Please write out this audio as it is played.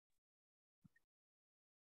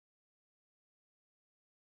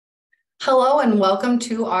Hello and welcome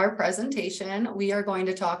to our presentation. We are going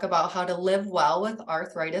to talk about how to live well with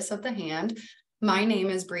arthritis of the hand. My name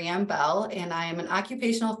is Breanne Bell and I am an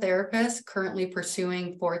occupational therapist currently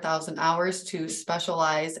pursuing 4,000 hours to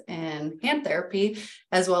specialize in hand therapy,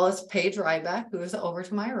 as well as Paige Rybak, who is over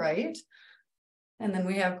to my right. And then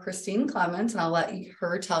we have Christine Clements, and I'll let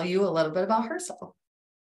her tell you a little bit about herself.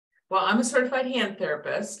 Well, I'm a certified hand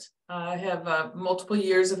therapist. I have multiple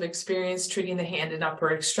years of experience treating the hand and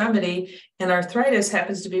upper extremity, and arthritis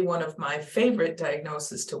happens to be one of my favorite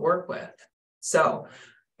diagnoses to work with. So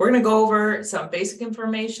we're going to go over some basic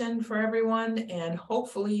information for everyone, and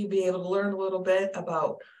hopefully you'll be able to learn a little bit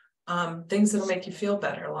about things that'll make you feel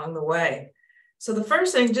better along the way. So the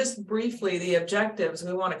first thing, just briefly, the objectives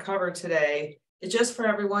we want to cover today is just for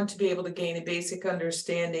everyone to be able to gain a basic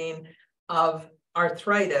understanding of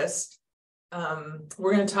arthritis.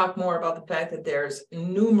 We're going to talk more about the fact that there's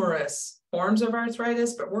numerous forms of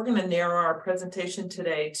arthritis, but we're going to narrow our presentation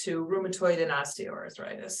today to rheumatoid and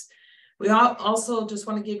osteoarthritis. We also just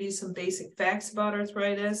want to give you some basic facts about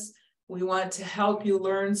arthritis. We want to help you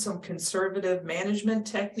learn some conservative management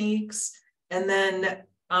techniques, and then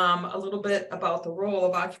a little bit about the role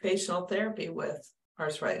of occupational therapy with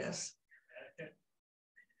arthritis.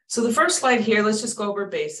 So the first slide here, let's just go over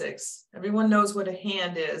basics. Everyone knows what a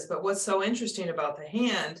hand is, but what's so interesting about the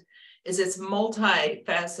hand is it's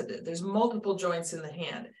multifaceted. There's multiple joints in the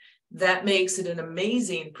hand. That makes it an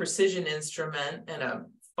amazing precision instrument and a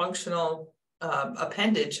functional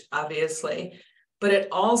appendage, obviously, but it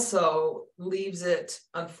also leaves it,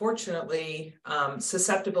 unfortunately,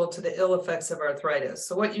 susceptible to the ill effects of arthritis.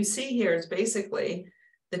 So what you see here is basically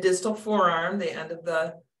the distal forearm, the end of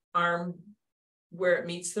the arm where it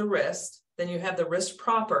meets the wrist. Then you have the wrist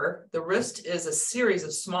proper. The wrist is a series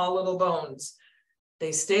of small little bones.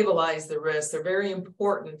 They stabilize the wrist. They're very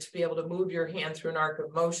important to be able to move your hand through an arc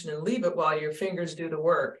of motion and leave it while your fingers do the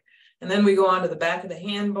work. And then we go on to the back of the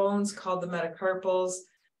hand bones called the metacarpals.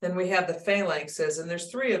 Then we have the phalanxes, and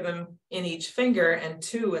there's 3 of them in each finger and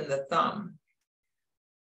 2 in the thumb.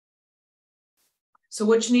 So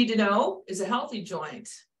what you need to know is a healthy joint.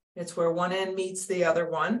 It's where one end meets the other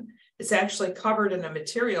one. It's actually covered in a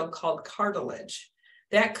material called cartilage.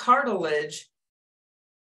 That cartilage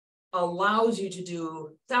allows you to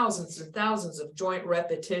do thousands and thousands of joint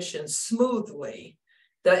repetitions smoothly.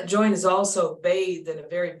 That joint is also bathed in a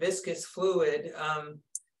very viscous fluid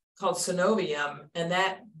called synovium, and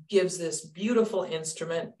that gives this beautiful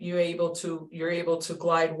instrument. You're able to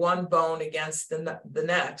glide one bone against the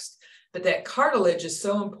next. But that cartilage is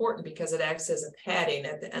so important because it acts as a padding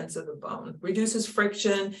at the ends of the bone, reduces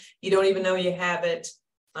friction. You don't even know you have it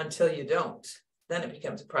until you don't. Then it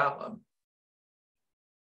becomes a problem.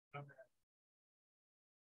 Okay.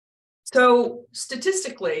 So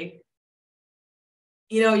statistically,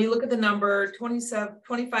 you look at the number,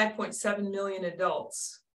 25.7 million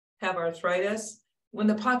adults have arthritis. When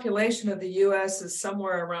the population of the US is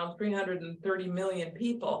somewhere around 330 million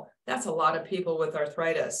people, that's a lot of people with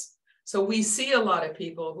arthritis. So we see a lot of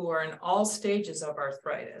people who are in all stages of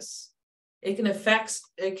arthritis. It can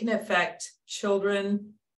affect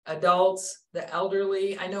children, adults, the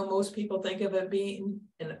elderly. I know most people think of it being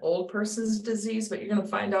an old person's disease, but you're going to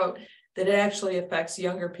find out that it actually affects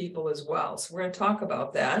younger people as well. So we're going to talk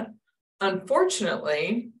about that.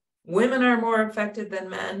 Unfortunately, women are more affected than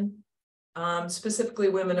men, specifically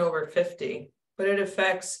women over 50, but it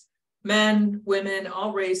affects men, women,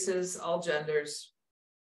 all races, all genders.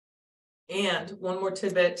 And one more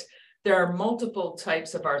tidbit, there are multiple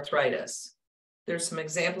types of arthritis. There's some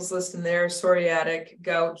examples listed there: psoriatic,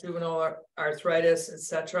 gout, juvenile arthritis,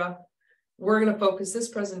 etc. We're going to focus this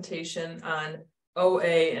presentation on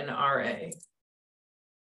OA and RA.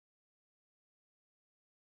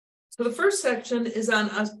 So the first section is on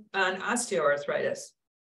osteoarthritis.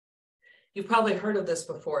 You've probably heard of this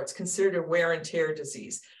before. It's considered a wear and tear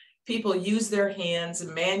disease. People use their hands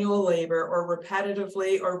in manual labor or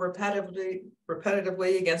repetitively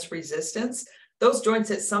against resistance. Those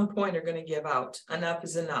joints at some point are going to give out. Enough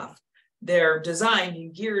is enough. They're designed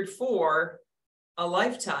and geared for a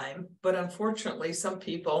lifetime, but unfortunately, some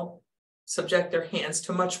people subject their hands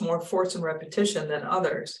to much more force and repetition than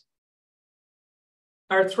others.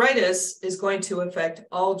 Arthritis is going to affect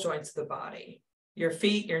all joints of the body: your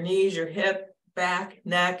feet, your knees, your hip, back,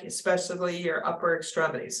 neck, especially your upper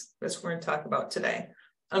extremities. That's what we're going to talk about today.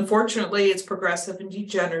 Unfortunately, it's progressive and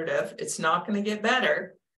degenerative. It's not going to get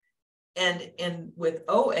better. And with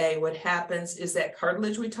OA, what happens is that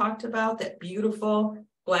cartilage we talked about, that beautiful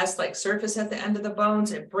glass-like surface at the end of the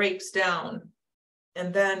bones, it breaks down.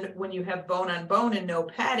 And then when you have bone on bone and no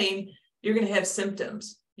padding, you're going to have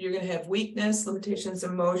symptoms. you're going to have weakness, limitations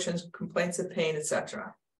of motions, complaints of pain,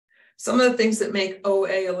 etc. Some of the things that make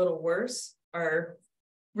OA a little worse are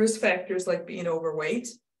risk factors like being overweight,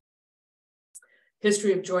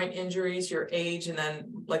 history of joint injuries, your age, and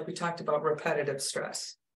then, like we talked about, repetitive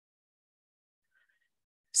stress.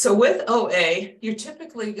 So with OA, you're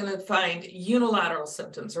typically going to find unilateral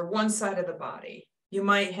symptoms, or one side of the body. You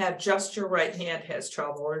might have just your right hand has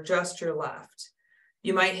trouble, or just your left.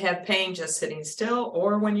 You might have pain just sitting still,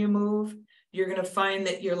 or when you move, you're going to find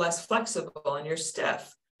that you're less flexible and you're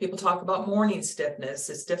stiff. People talk about morning stiffness.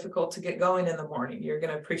 It's difficult to get going in the morning. You're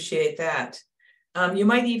going to appreciate that. You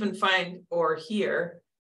might even find or hear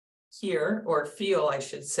or feel, I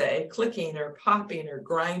should say, clicking or popping or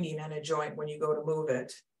grinding on a joint when you go to move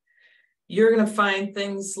it. You're going to find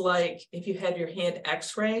things like if you had your hand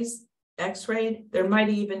x-rayed, there might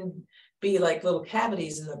even be like little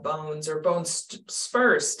cavities in the bones or bone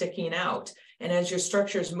spurs sticking out. And as your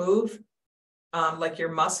structures move, like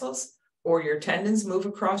your muscles or your tendons move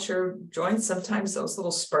across your joints, sometimes those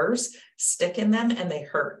little spurs stick in them and they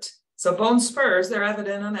hurt. So bone spurs, they're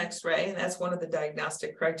evident on x-ray, and that's one of the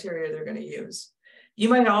diagnostic criteria they're going to use. You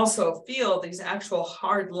might also feel these actual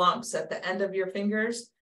hard lumps at the end of your fingers.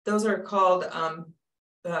 Those are called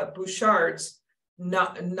Bouchard's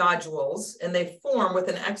nodules, and they form with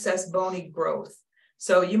an excess bony growth.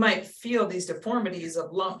 So you might feel these deformities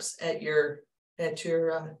of lumps at your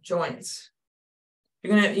joints.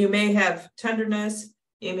 You may have tenderness,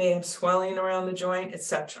 you may have swelling around the joint,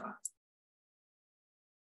 etc.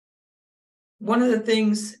 One of the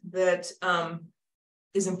things that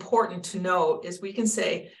is important to note is we can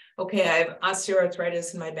say, okay, I have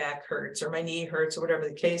osteoarthritis and my back hurts or my knee hurts or whatever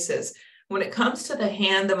the case is. When it comes to the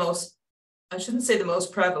hand, I shouldn't say the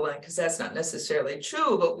most prevalent because that's not necessarily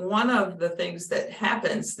true, but one of the things that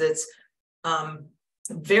happens that's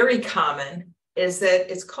very common is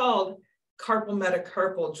that it's called carpal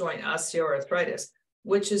metacarpal joint osteoarthritis,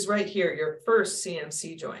 which is right here, your first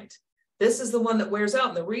CMC joint. This is the one that wears out.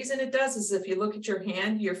 And the reason it does is if you look at your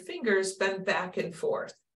hand, your fingers bend back and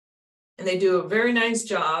forth. And they do a very nice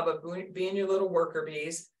job of being your little worker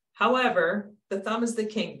bees. However, the thumb is the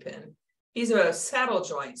kingpin. He's a saddle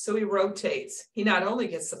joint, so he rotates. He not only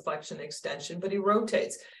gets the flexion extension, but he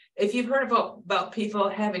rotates. If you've heard about people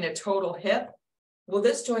having a total hip, well,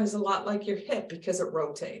 this joint is a lot like your hip because it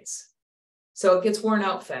rotates. So it gets worn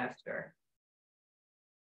out faster.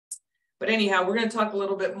 But anyhow, we're going to talk a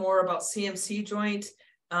little bit more about CMC joint.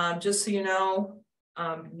 Just so you know,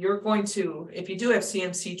 you're going to, if you do have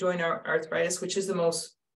CMC joint arthritis, which is the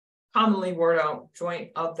most commonly worn out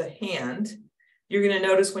joint of the hand, you're going to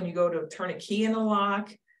notice when you go to turn a key in a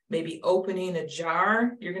lock, maybe opening a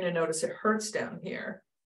jar, you're going to notice it hurts down here.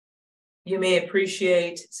 You may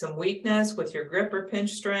appreciate some weakness with your grip or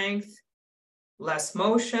pinch strength, less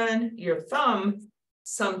motion. Your thumb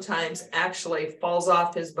sometimes actually falls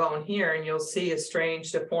off his bone here and you'll see a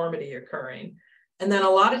strange deformity occurring. And then a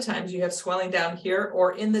lot of times you have swelling down here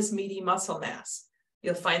or in this meaty muscle mass.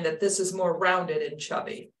 You'll find that this is more rounded and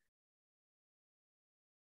chubby.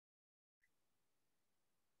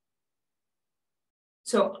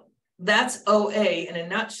 So that's OA in a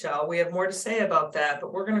nutshell. We have more to say about that,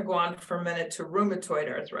 but we're going to go on for a minute to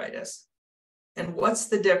rheumatoid arthritis. And what's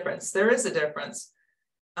the difference? There is a difference.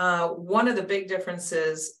 One of the big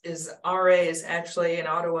differences is RA is actually an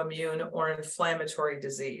autoimmune or inflammatory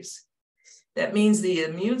disease. That means the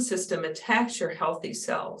immune system attacks your healthy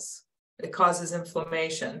cells. It causes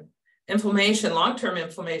inflammation. Inflammation, long-term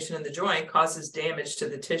inflammation in the joint causes damage to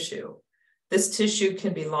the tissue. This tissue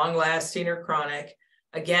can be long-lasting or chronic.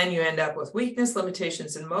 Again, you end up with weakness,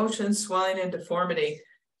 limitations in motion, swelling, and deformity.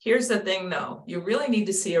 Here's the thing, though. You really need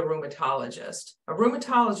to see a rheumatologist. A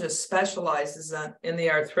rheumatologist specializes in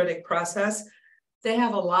the arthritic process. They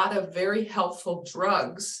have a lot of very helpful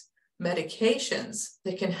drugs, medications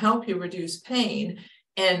that can help you reduce pain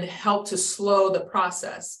and help to slow the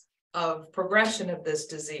process of progression of this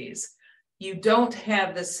disease. You don't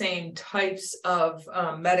have the same types of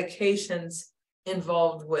medications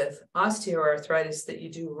involved with osteoarthritis that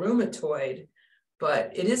you do rheumatoid, but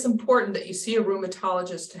it is important that you see a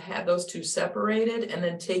rheumatologist to have those two separated and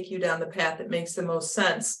then take you down the path that makes the most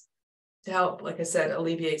sense to help, like I said,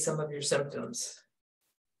 alleviate some of your symptoms.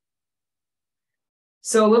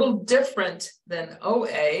 So a little different than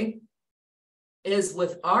OA is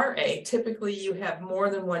with RA, typically you have more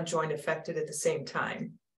than one joint affected at the same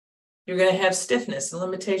time. You're going to have stiffness and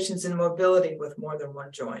limitations in mobility with more than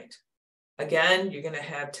one joint. Again, you're going to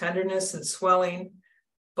have tenderness and swelling,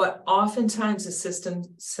 but oftentimes the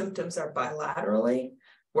symptoms are bilaterally.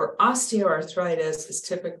 where osteoarthritis is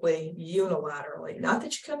typically unilaterally. Not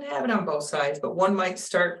that you couldn't have it on both sides, but one might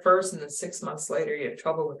start first and then 6 months later you have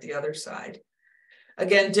trouble with the other side.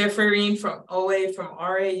 Again, differing from OA from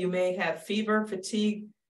RA, you may have fever, fatigue.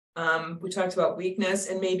 We talked about weakness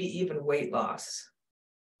and maybe even weight loss.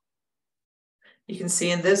 You can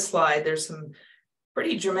see in this slide, there's some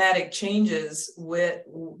pretty dramatic changes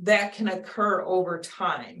that can occur over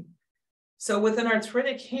time. So with an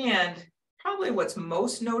arthritic hand, probably what's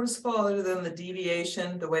most noticeable other than the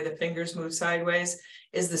deviation, the way the fingers move sideways,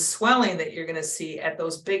 is the swelling that you're going to see at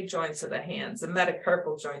those big joints of the hands, the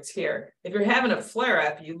metacarpal joints here. If you're having a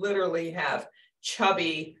flare-up, you literally have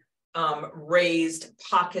chubby, raised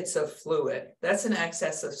pockets of fluid. That's an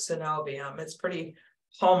excess of synovium. It's pretty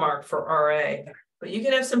hallmark for RA, but you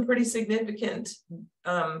can have some pretty significant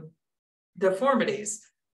deformities.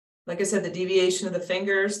 Like I said, the deviation of the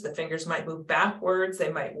fingers might move backwards,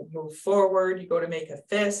 they might move forward. You go to make a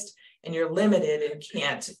fist and you're limited and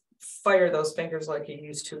can't fire those fingers like you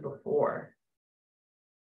used to before.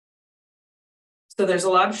 So there's a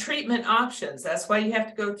lot of treatment options. That's why you have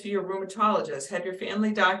to go to your rheumatologist. Have your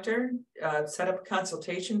family doctor set up a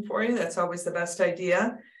consultation for you. That's always the best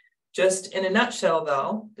idea. Just in a nutshell,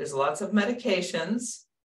 though, there's lots of medications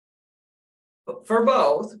for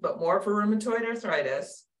both, but more for rheumatoid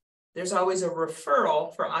arthritis. There's always a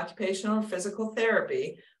referral for occupational or physical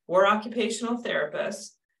therapy. We're occupational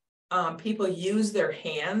therapists. People use their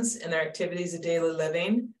hands in their activities of daily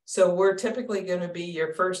living. So we're typically going to be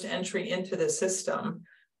your first entry into the system.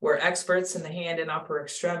 We're experts in the hand and upper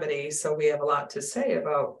extremity. So we have a lot to say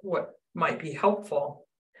about what might be helpful.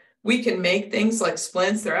 We can make things like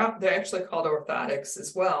splints. They're actually called orthotics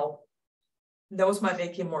as well. Those might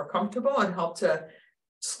make you more comfortable and help to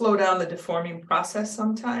slow down the deforming process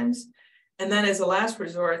sometimes. And then as a last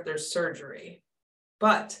resort, there's surgery.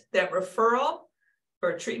 But that referral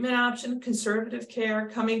for a treatment option, conservative care,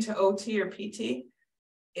 coming to OT or PT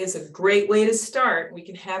is a great way to start. We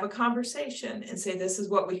can have a conversation and say, this is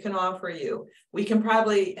what we can offer you. We can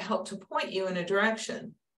probably help to point you in a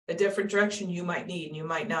different direction you might need and you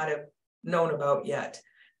might not have known about yet.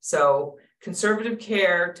 So conservative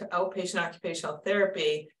care to outpatient occupational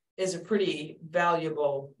therapy is a pretty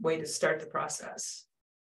valuable way to start the process.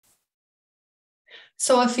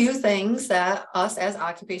 So a few things that us as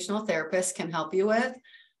occupational therapists can help you with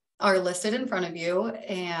are listed in front of you,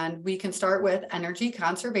 and we can start with energy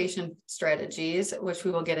conservation strategies, which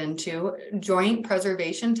we will get into, joint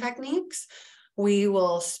preservation techniques. We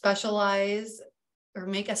will specialize or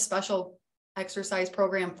make a special exercise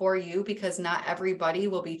program for you because not everybody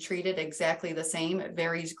will be treated exactly the same. It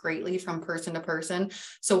varies greatly from person to person.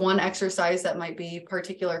 So one exercise that might be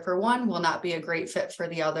particular for one will not be a great fit for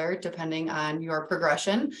the other, depending on your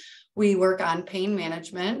progression. We work on pain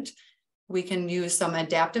management. We can use some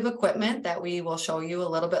adaptive equipment that we will show you a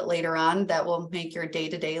little bit later on that will make your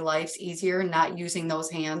day-to-day lives easier, not using those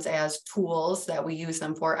hands as tools that we use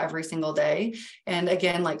them for every single day. And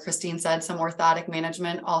again, like Christine said, some orthotic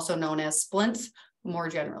management, also known as splints, more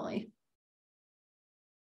generally.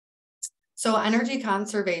 So energy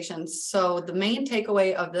conservation. So the main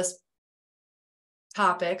takeaway of this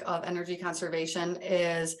topic of energy conservation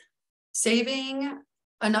is saving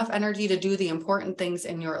enough energy to do the important things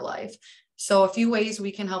in your life. So a few ways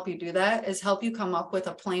we can help you do that is help you come up with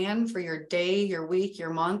a plan for your day, your week, your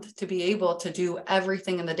month to be able to do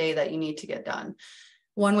everything in the day that you need to get done.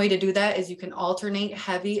 One way to do that is you can alternate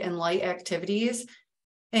heavy and light activities.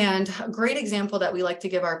 And a great example that we like to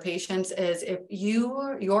give our patients is if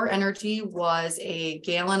your energy was a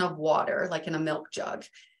gallon of water, like in a milk jug,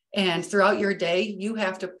 and throughout your day, you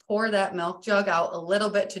have to pour that milk jug out a little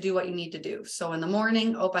bit to do what you need to do. So in the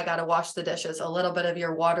morning, I got to wash the dishes. A little bit of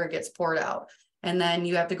your water gets poured out. And then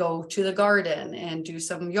you have to go to the garden and do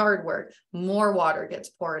some yard work. More water gets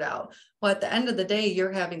poured out. Well, at the end of the day,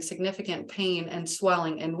 you're having significant pain and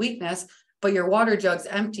swelling and weakness, but your water jug's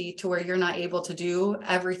empty to where you're not able to do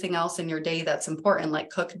everything else in your day that's important, like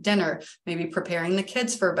cook dinner, maybe preparing the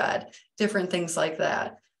kids for bed, different things like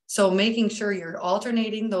that. So making sure you're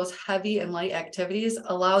alternating those heavy and light activities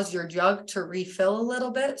allows your jug to refill a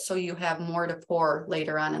little bit so you have more to pour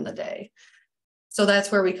later on in the day. So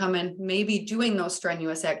that's where we come in, maybe doing those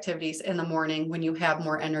strenuous activities in the morning when you have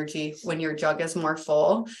more energy, when your jug is more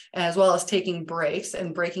full, as well as taking breaks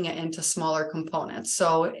and breaking it into smaller components.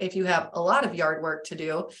 So if you have a lot of yard work to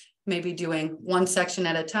do, maybe doing one section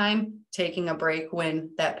at a time, taking a break when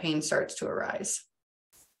that pain starts to arise.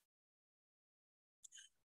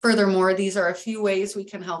 Furthermore, these are a few ways we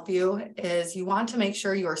can help you. Is you want to make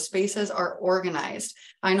sure your spaces are organized.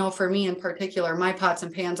 I know for me in particular, my pots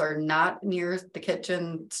and pans are not near the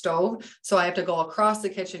kitchen stove. So I have to go across the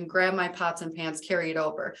kitchen, grab my pots and pans, carry it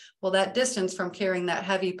over. Well, that distance from carrying that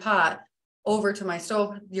heavy pot over to my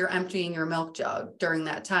stove, you're emptying your milk jug during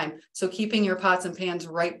that time. So keeping your pots and pans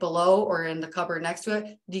right below or in the cupboard next to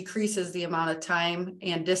it decreases the amount of time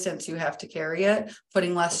and distance you have to carry it,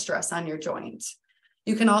 putting less stress on your joints.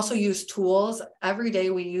 You can also use tools. Every day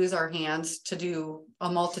we use our hands to do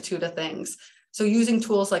a multitude of things. So using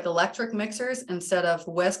tools like electric mixers instead of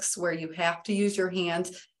whisks where you have to use your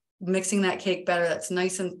hands, mixing that cake batter that's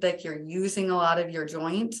nice and thick, you're using a lot of your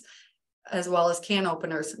joints, as well as can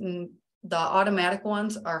openers. The automatic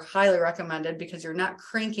ones are highly recommended because you're not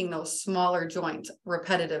cranking those smaller joints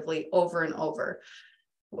repetitively over and over.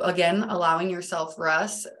 Again, allowing yourself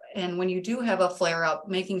rest. And when you do have a flare up,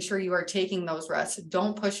 making sure you are taking those rests.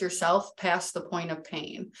 Don't push yourself past the point of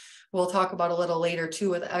pain. We'll talk about a little later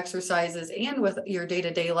too with exercises and with your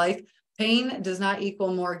day-to-day life. Pain does not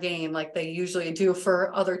equal more gain like they usually do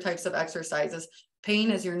for other types of exercises.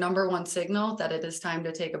 Pain is your number one signal that it is time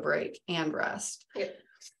to take a break and rest. Yep.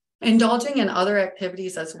 Indulging in other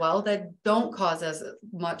activities as well that don't cause as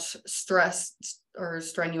much stress or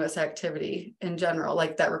strenuous activity in general,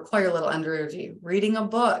 like that require a little energy. Reading a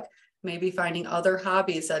book, maybe finding other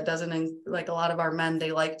hobbies that doesn't, like a lot of our men,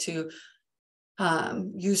 they like to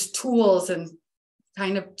use tools and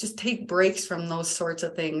kind of just take breaks from those sorts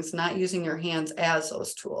of things, not using your hands as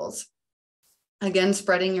those tools. Again,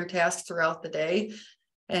 spreading your tasks throughout the day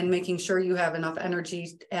and making sure you have enough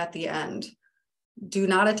energy at the end. Do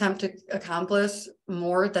not attempt to accomplish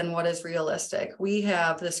more than what is realistic. We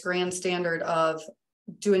have this grand standard of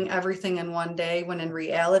doing everything in one day, when in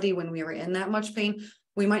reality, when we were in that much pain,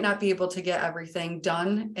 we might not be able to get everything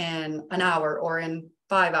done in an hour or in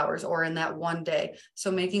 5 hours or in that one day.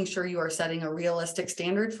 So making sure you are setting a realistic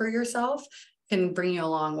standard for yourself can bring you a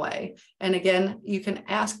long way. And again, you can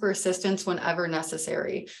ask for assistance whenever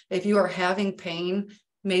necessary. If you are having pain,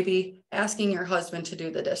 maybe asking your husband to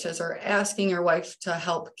do the dishes or asking your wife to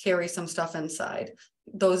help carry some stuff inside.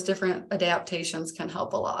 Those different adaptations can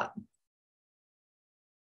help a lot.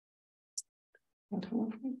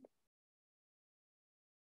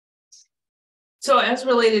 So as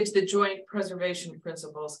related to the joint preservation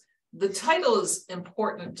principles, the title is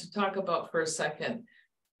important to talk about for a second.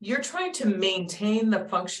 You're trying to maintain the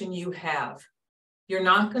function you have. You're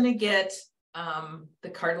not going to get the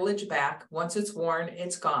cartilage back. Once it's worn,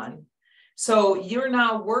 it's gone. So you're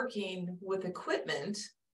now working with equipment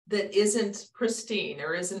that isn't pristine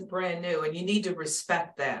or isn't brand new, and you need to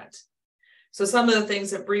respect that. So some of the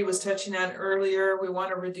things that Bree was touching on earlier, we want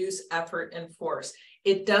to reduce effort and force.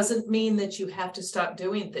 It doesn't mean that you have to stop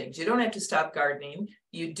doing things. You don't have to stop gardening.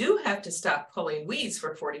 You do have to stop pulling weeds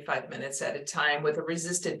for 45 minutes at a time with a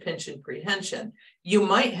resisted pinch and prehension. You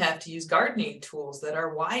might have to use gardening tools that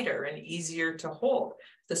are wider and easier to hold.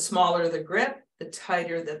 The smaller the grip, the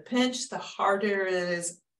tighter the pinch, the harder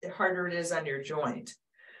it is on your joint.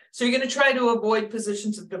 So you're going to try to avoid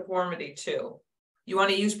positions of deformity too. You want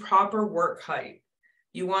to use proper work height.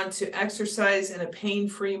 You want to exercise in a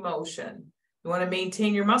pain-free motion. You want to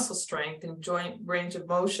maintain your muscle strength and joint range of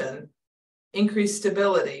motion, increase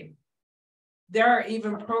stability. There are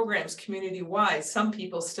even programs community-wide. Some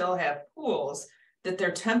people still have pools that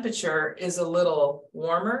their temperature is a little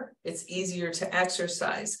warmer. It's easier to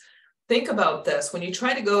exercise. Think about this. When you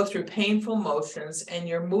try to go through painful motions and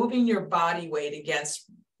you're moving your body weight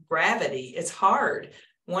against gravity, it's hard.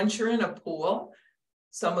 Once you're in a pool,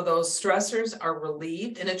 some of those stressors are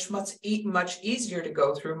relieved and it's much easier to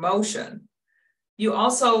go through motion. You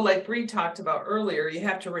also, like Bree talked about earlier, you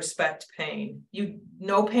have to respect pain.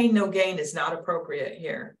 No pain, no gain is not appropriate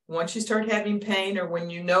here. Once you start having pain, or when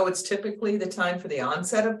you know it's typically the time for the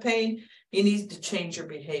onset of pain, you need to change your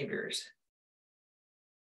behaviors.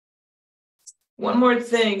 One more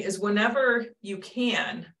thing is, whenever you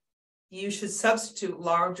can, you should substitute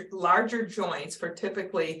larger joints for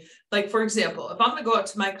typically, like for example, if I'm going to go out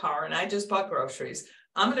to my car and I just bought groceries,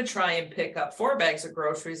 I'm going to try and pick up 4 bags of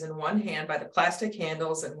groceries in one hand by the plastic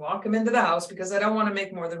handles and walk them into the house because I don't want to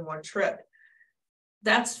make more than one trip.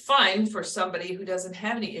 That's fine for somebody who doesn't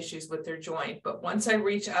have any issues with their joint. But once I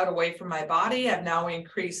reach out away from my body, I've now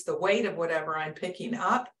increased the weight of whatever I'm picking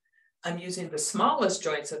up. I'm using the smallest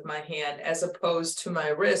joints of my hand as opposed to my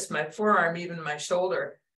wrist, my forearm, even my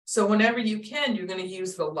shoulder. So whenever you can, you're going to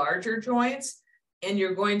use the larger joints and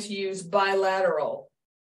you're going to use bilateral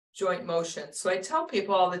joint motion. So I tell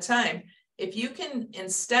people all the time, if you can,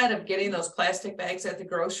 instead of getting those plastic bags at the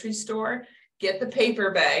grocery store, get the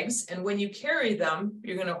paper bags, and when you carry them,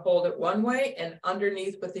 you're going to hold it one way and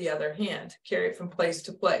underneath with the other hand, carry it from place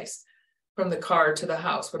to place, from the car to the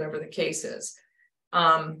house, whatever the case is.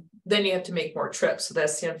 Then you have to make more trips. So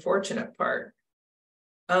that's the unfortunate part.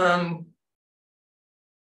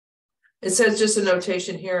 It says just a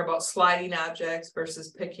notation here about sliding objects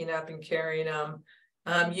versus picking up and carrying them.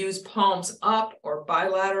 Use palms up or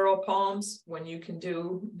bilateral palms when you can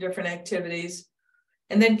do different activities.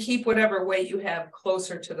 And then keep whatever weight you have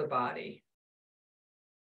closer to the body.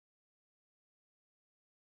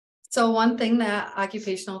 So one thing that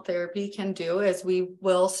occupational therapy can do is we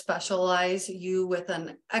will specialize you with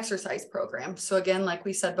an exercise program. So again, like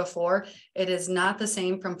we said before, it is not the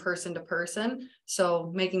same from person to person.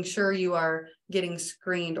 So making sure you are getting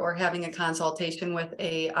screened or having a consultation with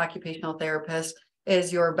an occupational therapist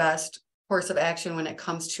is your best course of action when it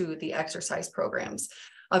comes to the exercise programs.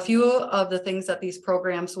 A few of the things that these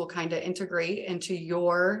programs will kind of integrate into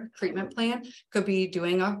your treatment plan could be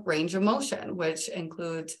doing a range of motion, which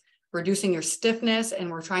includes reducing your stiffness, and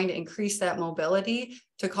we're trying to increase that mobility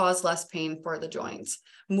to cause less pain for the joints.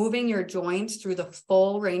 Moving your joints through the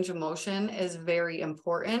full range of motion is very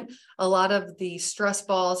important. A lot of the stress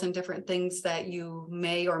balls and different things that you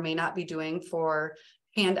may or may not be doing for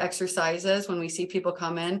hand exercises when we see people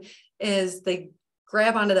come in is they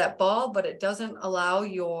grab onto that ball, but it doesn't allow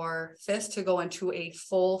your fist to go into a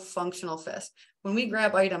full functional fist. When we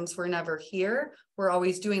grab items, we're never here. We're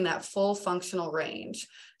always doing that full functional range.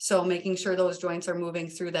 So making sure those joints are moving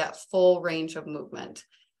through that full range of movement.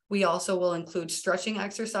 We also will include stretching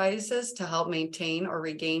exercises to help maintain or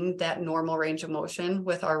regain that normal range of motion.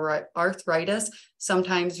 With our arthritis,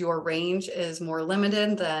 sometimes your range is more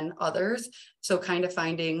limited than others. So kind of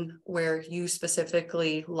finding where you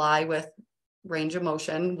specifically lie with range of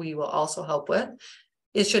motion, we will also help with.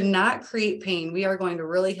 It should not create pain. We are going to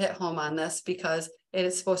really hit home on this because it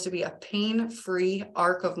is supposed to be a pain-free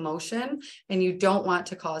arc of motion, and you don't want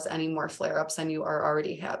to cause any more flare-ups than you are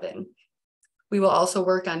already having. We will also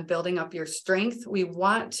work on building up your strength. We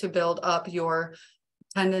want to build up your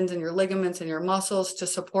tendons and your ligaments and your muscles to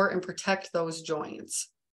support and protect those joints.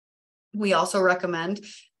 We also recommend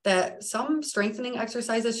that some strengthening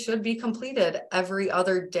exercises should be completed every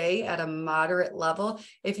other day at a moderate level.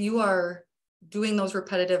 If you are doing those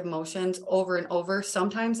repetitive motions over and over,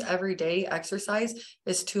 sometimes everyday exercise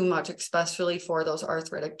is too much, especially for those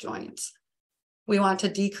arthritic joints. We want to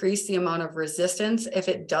decrease the amount of resistance if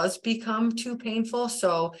it does become too painful.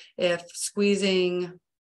 So if squeezing,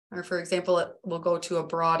 or for example, it will go to a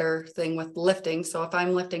broader thing with lifting. So if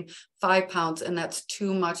I'm lifting 5 pounds and that's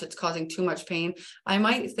too much, it's causing too much pain, I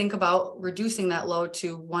might think about reducing that load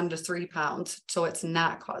to 1 to 3 pounds so it's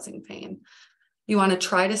not causing pain. You want to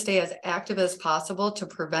try to stay as active as possible to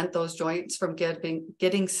prevent those joints from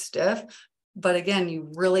getting stiff. But again,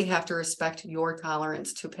 you really have to respect your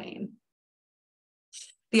tolerance to pain.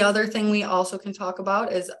 The other thing we also can talk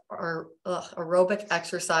about is our aerobic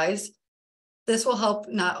exercise. This will help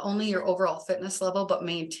not only your overall fitness level, but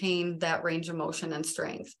maintain that range of motion and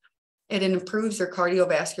strength. It improves your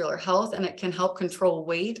cardiovascular health, and it can help control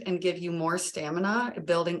weight and give you more stamina,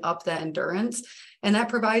 building up that endurance. And that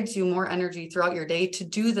provides you more energy throughout your day to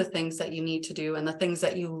do the things that you need to do and the things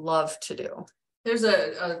that you love to do. There's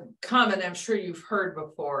a comment I'm sure you've heard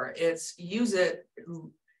before. It's use it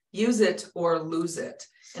or lose it.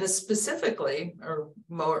 And it's specifically, or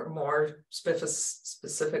more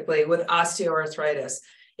specifically with osteoarthritis,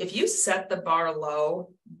 if you set the bar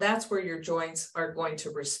low, that's where your joints are going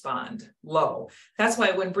to respond low. That's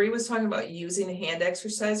why when Bree was talking about using a hand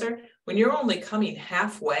exerciser, when you're only coming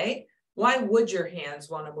halfway, why would your hands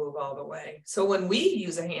want to move all the way? So when we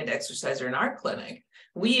use a hand exerciser in our clinic,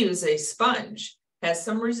 we use a sponge, has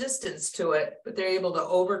some resistance to it, but they're able to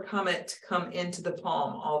overcome it to come into the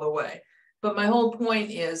palm all the way. But my whole point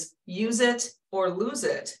is use it or lose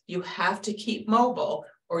it. You have to keep mobile,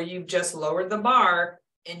 or you've just lowered the bar,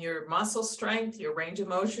 and your muscle strength, your range of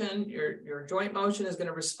motion, your joint motion is going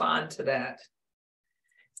to respond to that.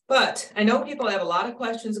 But I know people have a lot of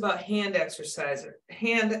questions about hand exercises.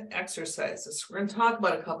 We're going to talk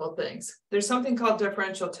about a couple of things. There's something called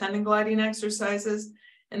differential tendon gliding exercises,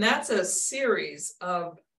 and that's a series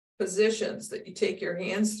of positions that you take your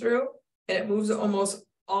hands through, and it moves almost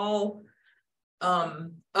all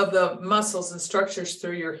of the muscles and structures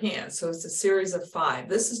through your hands. So it's a series of 5.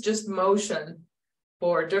 This is just motion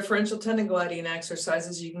for differential tendon gliding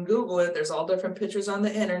exercises. You can Google it. There's all different pictures on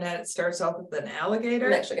the internet. It starts off with an alligator.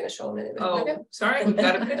 I'm actually going to show them in a minute. Oh, Okay. sorry, we've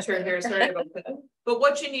got a picture here. Sorry about that. But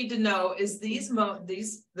what you need to know is the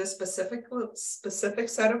specific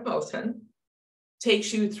set of motion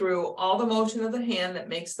takes you through all the motion of the hand that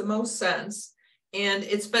makes the most sense. And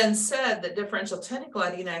it's been said that differential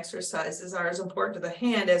tenogliding exercises are as important to the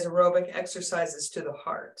hand as aerobic exercises to the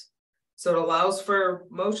heart. So it allows for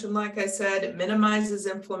motion, like I said, it minimizes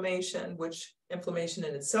inflammation, which inflammation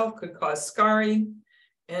in itself could cause scarring,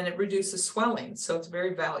 and it reduces swelling. So it's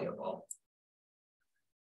very valuable.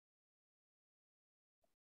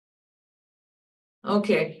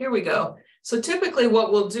 Okay, here we go. So typically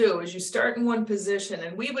what we'll do is you start in one position,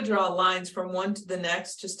 and we would draw lines from one to the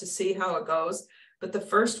next just to see how it goes. But the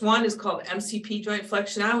first one is called MCP joint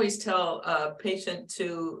flexion. I always tell a patient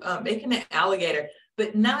to make an alligator,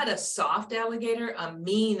 but not a soft alligator, a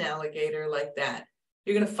mean alligator like that.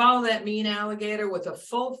 You're going to follow that mean alligator with a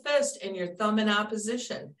full fist and your thumb in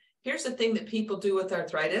opposition. Here's the thing that people do with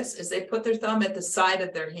arthritis is they put their thumb at the side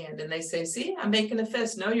of their hand and they say, see, I'm making a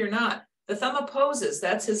fist. No, you're not. The thumb opposes.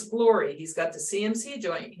 That's his glory. He's got the CMC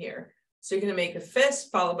joint here. So you're going to make a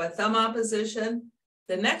fist followed by thumb opposition.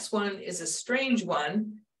 The next one is a strange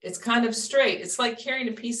one. It's kind of straight. It's like carrying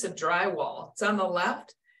a piece of drywall. It's on the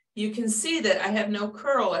left. You can see that I have no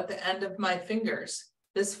curl at the end of my fingers.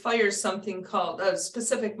 This fires something called a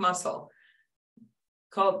specific muscle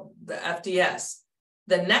called the FDS.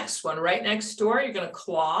 The next one, right next door, you're going to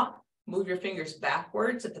claw, move your fingers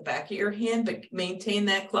backwards at the back of your hand, but maintain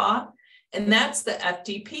that claw. And that's the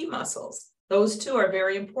FDP muscles. Those two are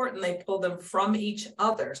very important. They pull them from each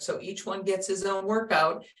other. So each one gets his own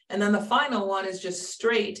workout. And then the final one is just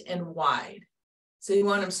straight and wide. So you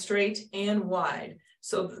want them straight and wide.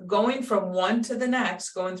 So going from one to the next,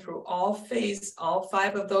 going through all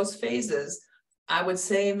 5 of those phases, I would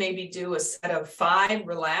say maybe do a set of 5,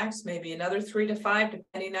 relax, maybe another 3 to 5,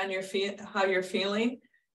 depending on how you're feeling,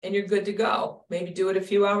 and you're good to go. Maybe do it a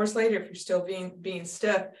few hours later if you're still being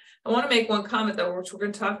stiff. I want to make one comment though, which we're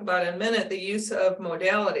going to talk about in a minute, the use of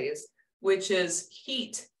modalities, which is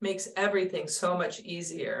heat makes everything so much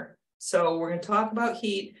easier. So we're going to talk about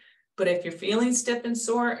heat, but if you're feeling stiff and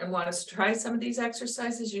sore and want to try some of these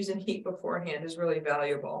exercises, using heat beforehand is really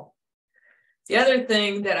valuable. The other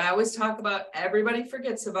thing that I always talk about, everybody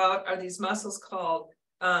forgets about, are these muscles called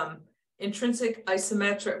intrinsic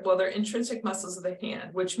isometric. Well, they're intrinsic muscles of the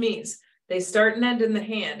hand, which means they start and end in the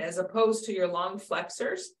hand, as opposed to your long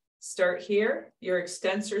flexors start here, your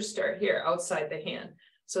extensors start here outside the hand.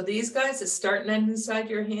 So these guys that start and end inside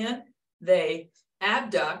your hand, they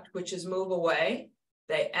abduct, which is move away,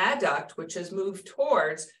 they adduct, which is move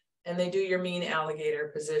towards, and they do your mean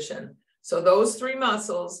alligator position. So those 3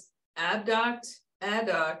 muscles, abduct,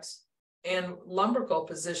 adduct, and lumbrical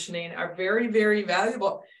positioning, are very, very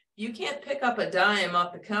valuable. You can't pick up a dime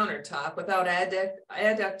off the countertop without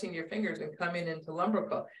adducting your fingers and coming into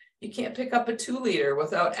lumbrical. You can't pick up a 2-liter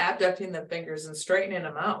without abducting the fingers and straightening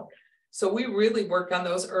them out. So we really work on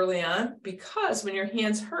those early on, because when your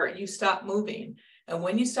hands hurt, you stop moving. And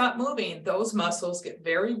when you stop moving, those muscles get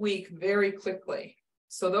very weak very quickly.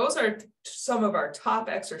 So those are some of our top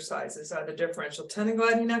exercises, are the differential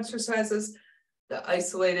tenogliding exercises, the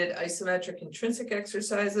isolated isometric intrinsic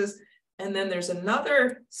exercises. And then there's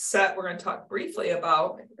another set we're going to talk briefly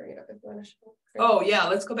about. Oh yeah,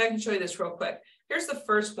 let's go back and show you this real quick. Here's the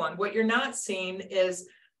first one. What you're not seeing is,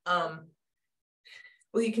 well,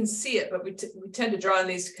 you can see it, but we tend to draw on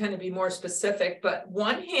these to kind of be more specific. But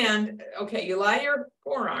one hand, okay, you lie your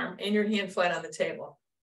forearm and your hand flat on the table.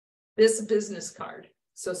 This is a business card.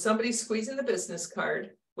 So somebody's squeezing the business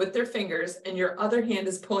card with their fingers and your other hand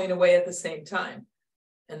is pulling away at the same time.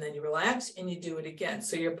 And then you relax and you do it again.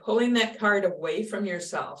 So you're pulling that card away from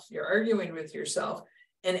yourself. You're arguing with yourself.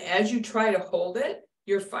 And as you try to hold it,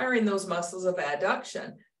 you're firing those muscles of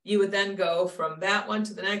adduction. You would then go from that one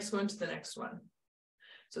to the next one to the next one.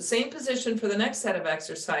 So same position for the next set of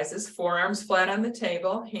exercises, forearms flat on the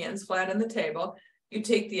table, hands flat on the table. You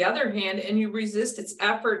take the other hand and you resist its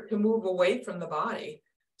effort to move away from the body.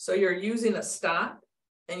 So you're using a stop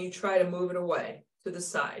and you try to move it away to the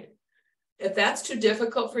side. If that's too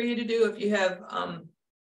difficult for you to do, if you have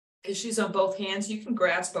issues on both hands, you can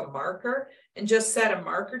grasp a marker and just set a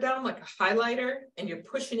marker down like a highlighter, and you're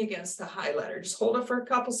pushing against the highlighter. Just hold it for a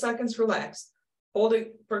couple seconds, relax. Hold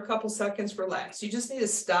it for a couple seconds, relax. You just need a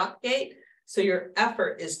stop gate. So your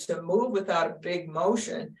effort is to move without a big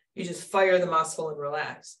motion. You just fire the muscle and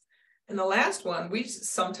relax. And the last one, we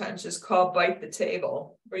sometimes just call bite the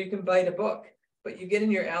table, or you can bite a book. But you get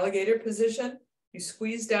in your alligator position, you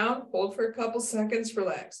squeeze down, hold for a couple seconds,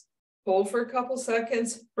 relax. Hold for a couple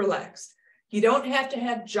seconds, relax. You don't have to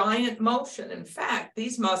have giant motion. In fact,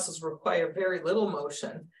 these muscles require very little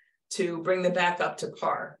motion to bring them back up to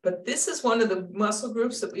par. But this is one of the muscle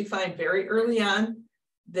groups that we find very early on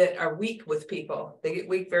that are weak with people. They get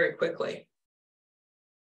weak very quickly.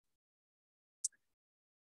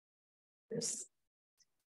 This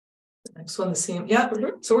next one, the CM. Yeah.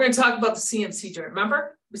 So we're going to talk about the CMC joint.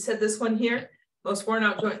 Remember, we said this one here, most worn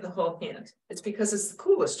out joint in the whole hand. It's because it's the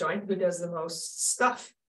coolest joint who does the most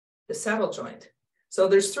stuff, the saddle joint. So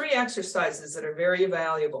there's 3 exercises that are very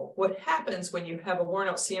valuable. What happens when you have a worn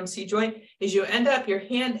out CMC joint is you end up, your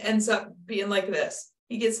hand ends up being like this.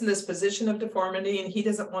 He gets in this position of deformity and he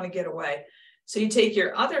doesn't want to get away. So you take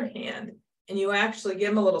your other hand and you actually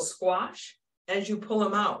give him a little squash as you pull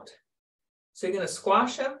him out. So you're going to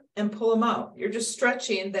squash him and pull him out. You're just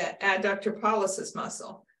stretching that adductor pollicis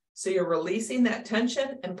muscle. So you're releasing that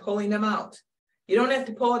tension and pulling him out. You don't have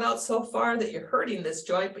to pull it out so far that you're hurting this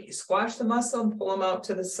joint, but you squash the muscle and pull them out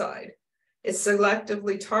to the side. It's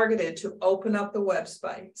selectively targeted to open up the web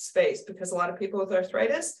space because a lot of people with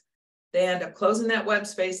arthritis, they end up closing that web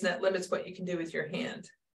space and that limits what you can do with your hand.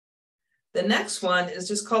 The next one is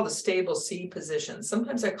just called a stable C position.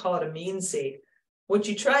 Sometimes I call it a mean C. What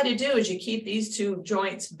you try to do is you keep these 2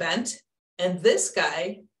 joints bent and this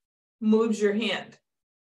guy moves your hand.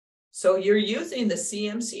 So you're using the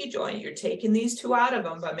CMC joint, you're taking these 2 out of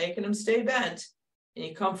them by making them stay bent, and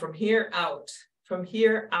you come from here out, from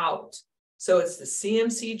here out. So it's the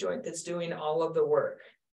CMC joint that's doing all of the work.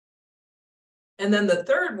 And then the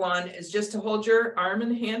third one is just to hold your arm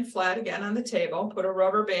and hand flat again on the table, put a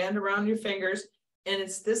rubber band around your fingers, and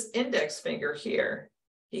it's this index finger here.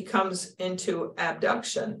 He comes into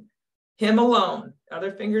abduction, him alone.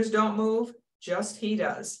 Other fingers don't move, just he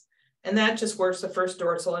does. And that just works the first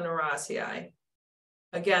dorsal interosseous.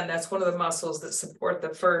 Again, that's one of the muscles that support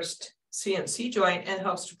the first CMC joint and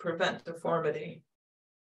helps to prevent deformity.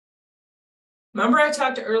 Remember I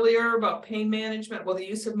talked earlier about pain management, well, the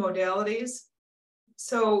use of modalities.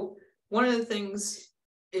 So one of the things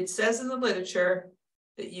it says in the literature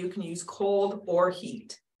that you can use cold or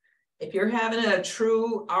heat. If you're having a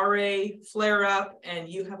true RA flare-up and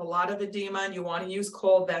you have a lot of edema and you want to use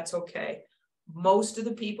cold, that's okay. Most of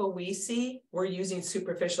the people we see, we're using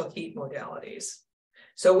superficial heat modalities.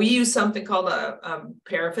 So we use something called a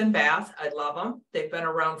paraffin bath. I love them. They've been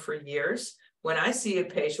around for years. When I see a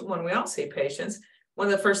patient, when we all see patients, one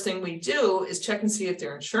of the first things we do is check and see if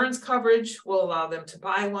their insurance coverage will allow them to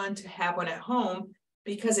buy one, to have one at home,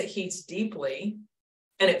 because it heats deeply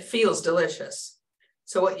and it feels delicious.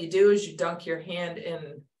 So what you do is you dunk your hand in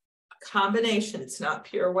a combination. It's not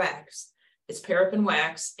pure wax. It's paraffin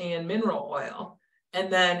wax and mineral oil.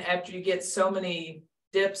 And then after you get so many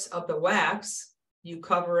dips of the wax, you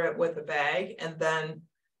cover it with a bag and then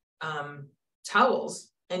towels,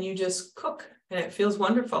 and you just cook, and it feels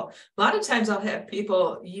wonderful. A lot of times I'll have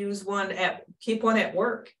people use one keep one at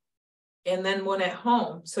work and then one at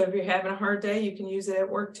home. So if you're having a hard day, you can use it at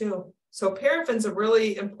work too. So paraffin's a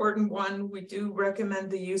really important one. We do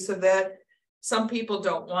recommend the use of that. Some people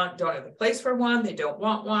don't have a place for one. They don't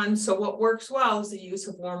want one. So what works well is the use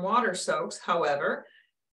of warm water soaks. However,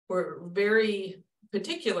 we're very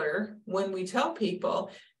particular when we tell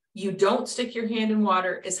people you don't stick your hand in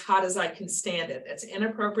water as hot as I can stand it. It's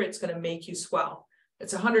inappropriate. It's going to make you swell.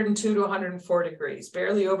 It's 102 to 104 degrees,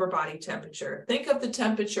 barely over body temperature. Think of the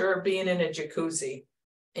temperature of being in a jacuzzi,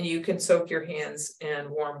 and you can soak your hands in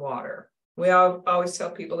warm water. We always tell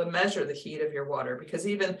people to measure the heat of your water, because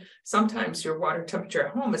even sometimes your water temperature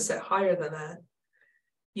at home is set higher than that.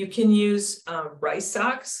 You can use rice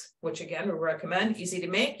socks, which again we recommend, easy to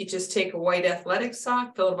make. You just take a white athletic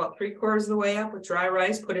sock, fill it about 3/4 of the way up with dry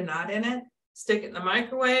rice, put a knot in it, stick it in the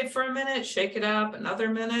microwave for a minute, shake it up, another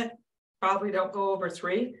minute, probably don't go over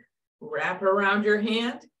 3, wrap it around your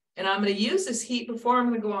hand. And I'm going to use this heat before I'm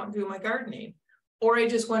going to go out and do my gardening. Or I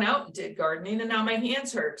just went out and did gardening and now my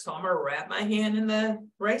hands hurt. So I'm going to wrap my hand in the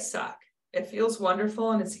rice sock. It feels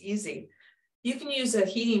wonderful and it's easy. You can use a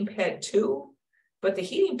heating pad too. But the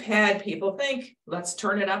heating pad, people think, let's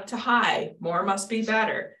turn it up to high. More must be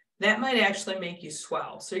better. That might actually make you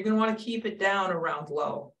swell. So you're going to want to keep it down around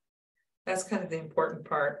low. That's kind of the important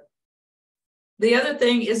part. The other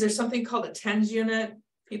thing is there's something called a TENS unit.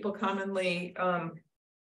 People commonly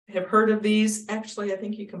have heard of these. Actually, I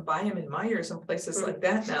think you can buy them in Myers and places like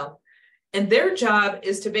that now. And their job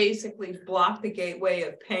is to basically block the gateway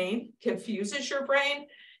of pain, confuses your brain.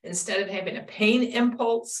 Instead of having a pain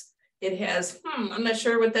impulse, it has, I'm not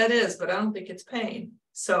sure what that is, but I don't think it's pain.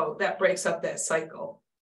 So that breaks up that cycle.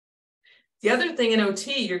 The other thing in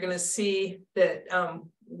OT, you're going to see that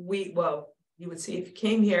you would see if you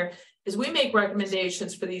came here, is we make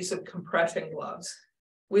recommendations for the use of compression gloves.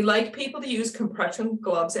 We like people to use compression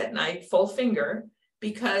gloves at night, full finger,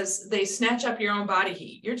 because they snatch up your own body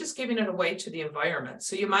heat. You're just giving it away to the environment.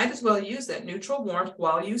 So you might as well use that neutral warmth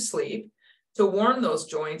while you sleep to warm those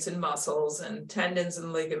joints and muscles and tendons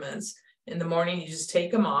and ligaments. In the morning, you just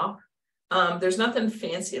take them off. There's nothing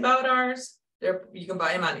fancy about ours. You can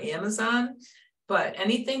buy them on Amazon, but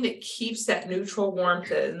anything that keeps that neutral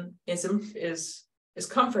warmth in is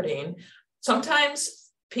comforting.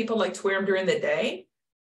 Sometimes people like to wear them during the day.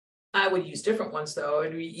 I would use different ones though. I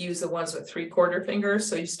would use the ones with 3/4 fingers,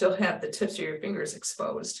 so you still have the tips of your fingers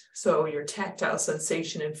exposed. So your tactile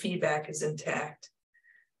sensation and feedback is intact.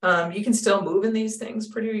 You can still move in these things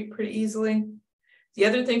pretty easily. The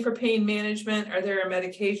other thing for pain management are there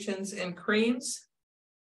medications and creams.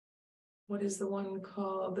 What is the one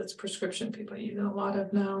called that's prescription people use a lot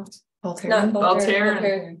of now?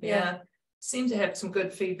 Voltaren. Yeah. Seem to have some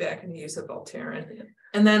good feedback in the use of Voltaren. Yeah.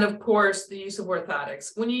 And then, of course, the use of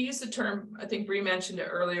orthotics. When you use the term, I think Bree mentioned it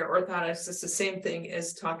earlier, orthotics is the same thing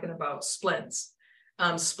as talking about splints.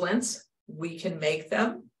 Splints, we can make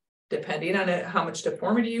them depending on how much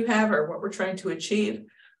deformity you have or what we're trying to achieve.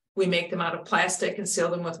 We make them out of plastic and seal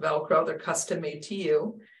them with Velcro. They're custom made to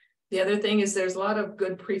you. The other thing is there's a lot of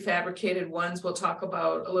good prefabricated ones. We'll talk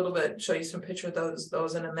about a little bit, show you some picture of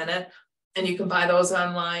those in a minute. And you can buy those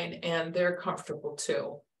online and they're comfortable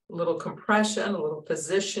too. A little compression, a little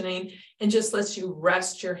positioning, and just lets you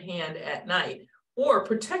rest your hand at night or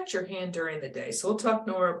protect your hand during the day. So we'll talk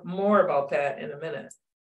more about that in a minute.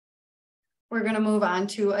 We're going to move on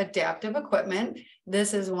to adaptive equipment.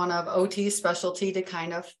 This is one of OT's specialty to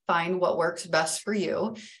kind of find what works best for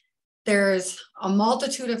you. There's a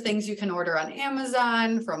multitude of things you can order on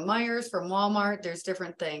Amazon, from Myers, from Walmart. There's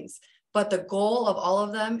different things. But the goal of all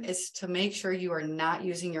of them is to make sure you are not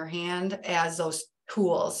using your hand as those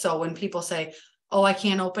tools. So when people say, oh, I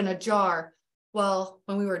can't open a jar. Well,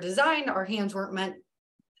 when we were designed, our hands weren't meant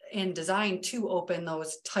and designed to open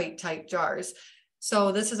those tight jars.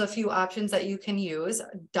 So this is a few options that you can use.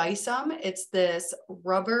 Dicem, it's this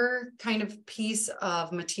rubber kind of piece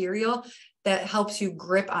of material that helps you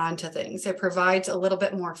grip onto things. It provides a little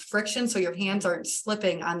bit more friction so your hands aren't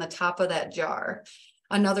slipping on the top of that jar.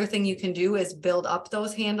 Another thing you can do is build up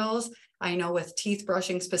those handles. I know with teeth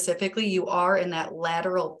brushing specifically, you are in that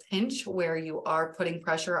lateral pinch where you are putting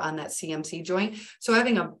pressure on that CMC joint. So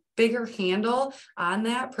having a bigger handle on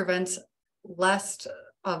that prevents less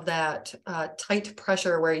of that tight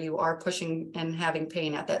pressure where you are pushing and having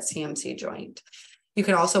pain at that CMC joint. You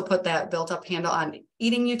can also put that built up handle on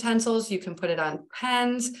eating utensils. You can put it on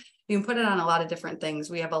pens. You can put it on a lot of different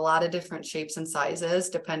things. We have a lot of different shapes and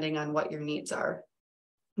sizes depending on what your needs are.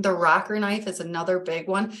 The rocker knife is another big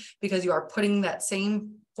one because you are putting that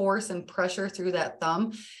same force and pressure through that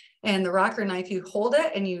thumb. And the rocker knife, you hold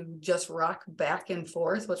it and you just rock back and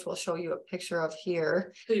forth, which we'll show you a picture of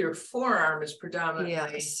here. So your forearm is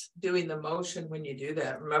predominantly doing the motion when you do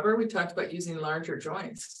that. Remember, we talked about using larger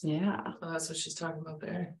joints. Yeah. Well, that's what she's talking about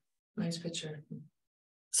there. Nice picture.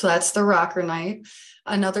 So that's the rocker knife.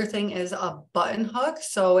 Another thing is a button hook.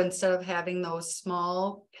 So instead of having those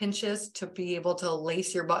small pinches to be able to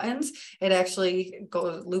lace your buttons, it actually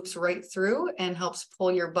loops right through and helps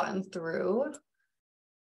pull your button through.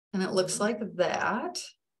 And it looks like that.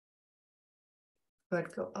 Go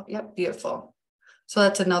ahead, go up. Yep, beautiful. So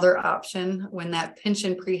that's another option when that pinch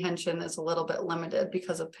and prehension is a little bit limited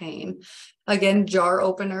because of pain. Again, jar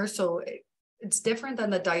opener. So it's different than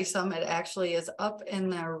the Dicem. It actually is up in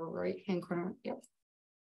the right-hand corner. Yep,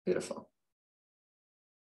 beautiful.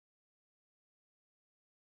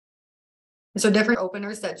 So different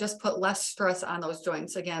openers that just put less stress on those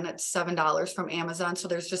joints. Again, it's $7 from Amazon. So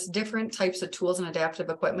there's just different types of tools and adaptive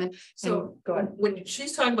equipment. So go ahead. When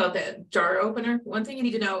she's talking about that jar opener, one thing you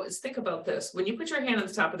need to know is think about this. When you put your hand on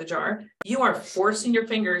the top of the jar, you are forcing your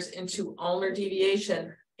fingers into ulnar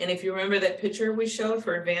deviation. And if you remember that picture we showed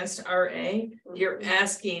for advanced RA, you're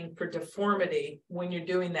asking for deformity when you're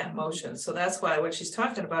doing that motion. So that's why what she's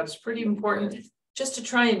talking about is pretty important. Just to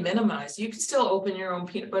try and minimize. You can still open your own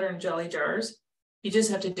peanut butter and jelly jars. You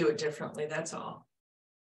just have to do it differently. That's all.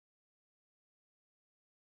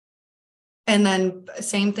 And then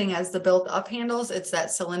same thing as the built up handles, it's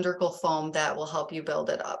that cylindrical foam that will help you build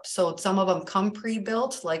it up. So some of them come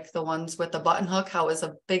pre-built, like the ones with the button hook, how is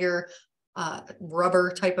a bigger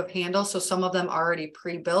rubber type of handle. So some of them already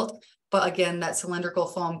pre-built, but again, that cylindrical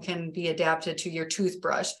foam can be adapted to your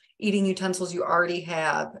toothbrush, eating utensils you already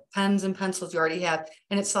have, pens and pencils you already have,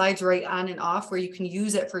 and it slides right on and off where you can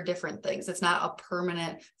use it for different things. It's not a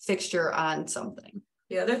permanent fixture on something.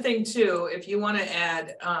 The other thing too, if you want to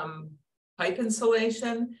add pipe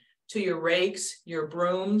insulation to your rakes, your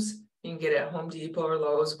brooms, you can get it at Home Depot or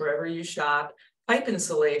Lowe's, wherever you shop. Pipe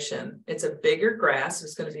insulation, it's a bigger grass,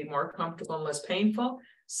 it's going to be more comfortable and less painful.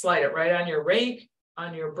 Slide it right on your rake,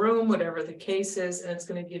 on your broom, whatever the case is, and it's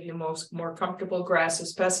going to give you more comfortable grass,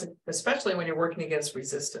 especially when you're working against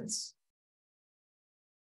resistance.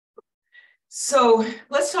 So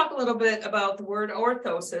let's talk a little bit about the word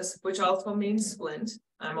orthosis, which also means splint.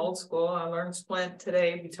 I'm old school. I learned splint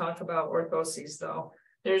today. We talk about orthoses though.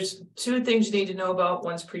 There's two things you need to know about.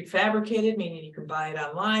 One's prefabricated, meaning you can buy it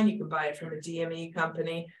online. You can buy it from a DME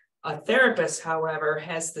company. A therapist, however,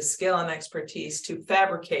 has the skill and expertise to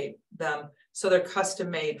fabricate them. So they're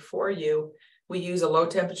custom made for you. We use a low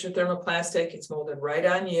temperature thermoplastic. It's molded right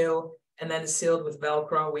on you and then sealed with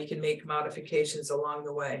Velcro. We can make modifications along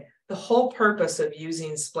the way. The whole purpose of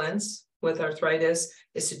using splints with arthritis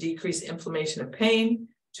is to decrease inflammation and pain,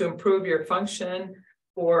 to improve your function,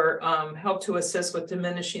 or help to assist with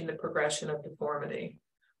diminishing the progression of deformity.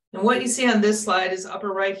 And what you see on this slide is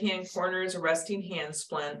upper right-hand corner is a resting hand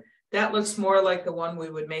splint. That looks more like the one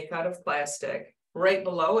we would make out of plastic. Right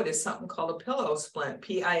below it is something called a pillow splint,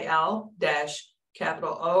 PIL-O-splint.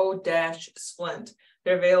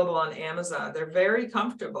 They're available on Amazon. They're very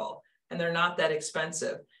comfortable and they're not that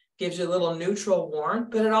expensive. Gives you a little neutral warmth,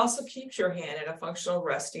 but it also keeps your hand in a functional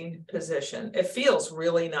resting position. It feels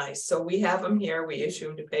really nice. So we have them here. We issue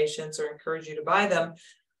them to patients or encourage you to buy them.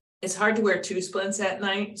 It's hard to wear two splints at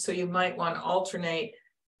night, so you might want to alternate.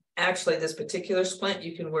 Actually, this particular splint,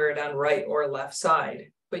 you can wear it on right or left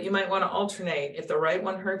side, but you might want to alternate. If the right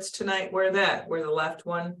one hurts tonight, wear that. Wear the left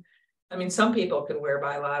one. I mean, some people can wear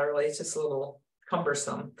bilaterally. It's just a little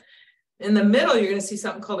cumbersome. In the middle, you're going to see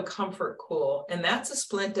something called a comfort cool, and that's a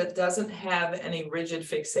splint that doesn't have any rigid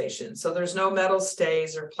fixation. So there's no metal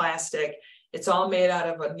stays or plastic. It's all made out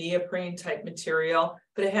of a neoprene type material,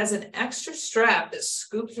 but it has an extra strap that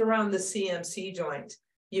scoops around the CMC joint.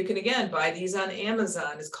 You can, again, buy these on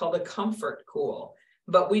Amazon. It's called a comfort cool,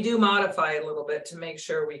 but we do modify a little bit to make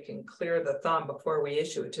sure we can clear the thumb before we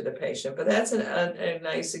issue it to the patient. But that's a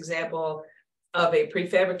nice example of a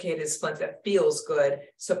prefabricated splint that feels good,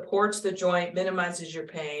 supports the joint, minimizes your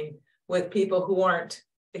pain with people who aren't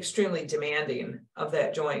extremely demanding of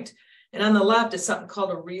that joint. And on the left is something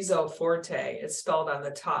called a Rizo Forte. It's spelled on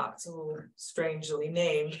the top. It's a little strangely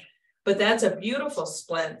named, but that's a beautiful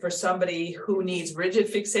splint for somebody who needs rigid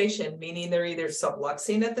fixation, meaning they're either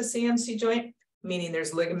subluxing at the CMC joint, meaning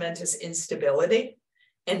there's ligamentous instability.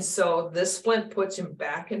 And so this splint puts you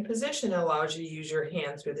back in position and allows you to use your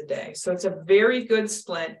hand through the day. So it's a very good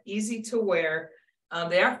splint, easy to wear.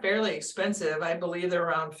 They are fairly expensive. I believe they're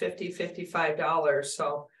around $50, $55.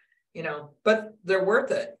 So, you know, but they're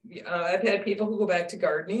worth it. I've had people who go back to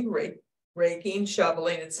gardening, raking,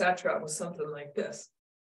 shoveling, etc. with something like this.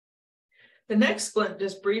 The next splint,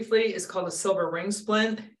 just briefly, is called a silver ring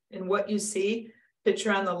splint. And what you see,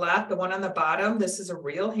 picture on the left, the one on the bottom, this is a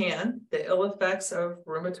real hand, the ill effects of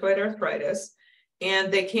rheumatoid arthritis,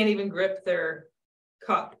 and they can't even grip their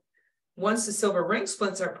cup. Once the silver ring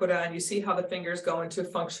splints are put on, you see how the fingers go into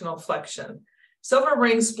functional flexion. Silver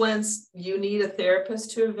ring splints, you need a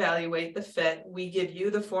therapist to evaluate the fit. We give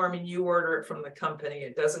you the form and you order it from the company.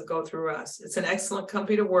 It doesn't go through us. It's an excellent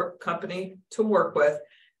company to work with.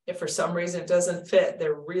 If for some reason it doesn't fit,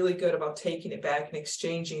 they're really good about taking it back and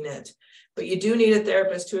exchanging it. But you do need a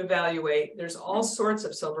therapist to evaluate. There's all sorts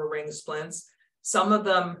of silver ring splints. Some of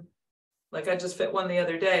them, like I just fit one the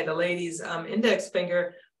other day, the lady's index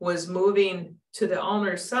finger was moving to the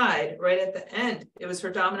ulnar side right at the end. It was her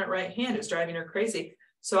dominant right hand. It was driving her crazy.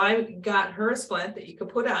 So I got her a splint that you could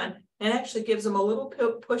put on and actually gives them a little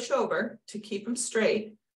push over to keep them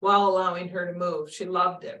straight while allowing her to move. She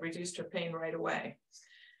loved it, reduced her pain right away.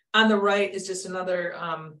 On the right is just another,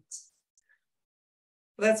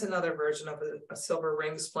 that's another version of a silver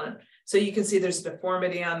ring splint. So you can see there's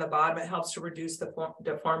deformity on the bottom. It helps to reduce the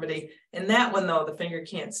deformity. And that one, though, the finger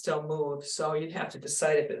can't still move. So you'd have to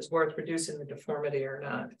decide if it's worth reducing the deformity or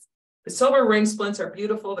not. The silver ring splints are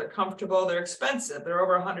beautiful. They're comfortable. They're expensive. They're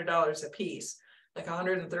over $100 a piece, like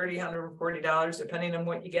 $130, $140, depending on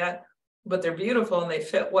what you get. But they're beautiful and they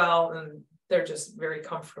fit well and they're just very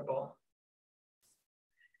comfortable.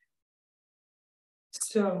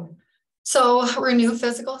 So Renew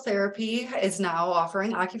Physical Therapy is now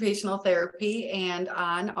offering occupational therapy, and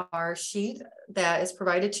on our sheet that is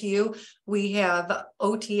provided to you, we have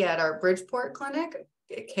OT at our Bridgeport Clinic,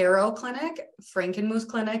 Caro Clinic, Frankenmuth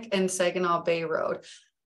Clinic, and Saginaw Bay Road.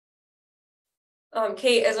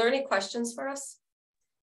 Kate, is there any questions for us?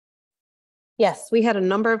 Yes, we had a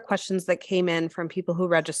number of questions that came in from people who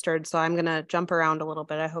registered, so I'm going to jump around a little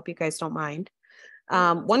bit. I hope you guys don't mind.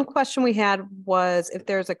 One question we had was if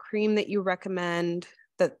there's a cream that you recommend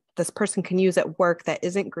that this person can use at work that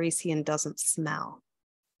isn't greasy and doesn't smell.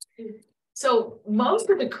 So most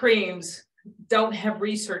of the creams don't have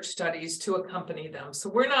research studies to accompany them. So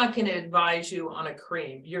we're not going to advise you on a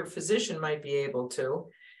cream. Your physician might be able to.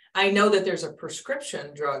 I know that there's a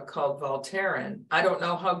prescription drug called Voltaren. I don't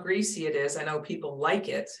know how greasy it is. I know people like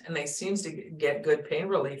it and they seem to get good pain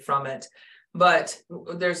relief from it. But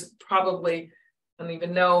there's probably, I don't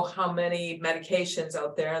even know how many medications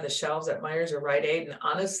out there on the shelves at Myers or Rite Aid. And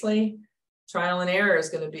honestly, trial and error is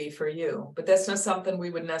going to be for you. But that's not something we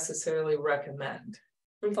would necessarily recommend.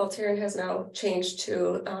 And Voltaren has now changed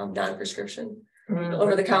to non-prescription,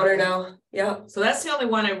 over the counter now. Yeah. So that's the only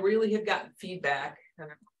one I really have gotten feedback. I don't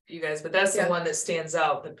know you guys, but that's the one that stands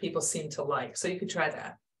out that people seem to like. So you could try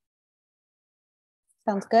that.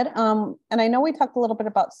 Sounds good. And I know we talked a little bit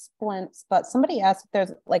about splints, but somebody asked if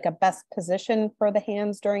there's like a best position for the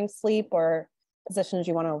hands during sleep or positions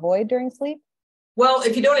you want to avoid during sleep. Well,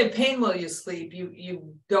 if you don't have pain while you sleep,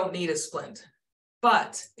 you don't need a splint.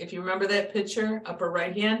 But if you remember that picture, upper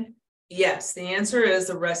right hand, yes, the answer is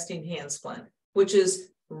the resting hand splint, which is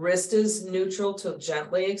wrist is neutral to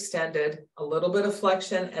gently extended, a little bit of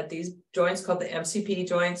flexion at these joints called the MCP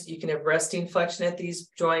joints. You can have resting flexion at these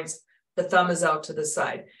joints. The thumb is out to the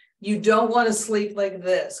side. You don't want to sleep like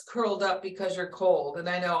this, curled up because you're cold. And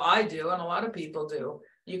I know I do, and a lot of people do.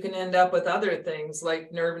 You can end up with other things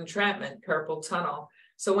like nerve entrapment, carpal tunnel.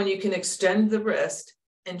 So when you can extend the wrist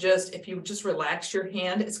and just, if you just relax your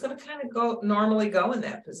hand, it's going to kind of normally go in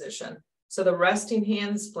that position. So the resting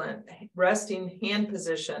hand splint, resting hand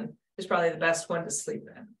position is probably the best one to sleep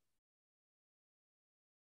in.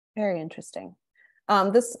 Very interesting.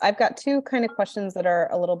 I've got two kind of questions that are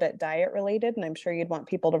a little bit diet related, and I'm sure you'd want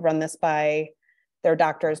people to run this by their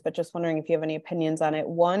doctors, but just wondering if you have any opinions on it.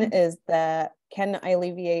 One is that, can I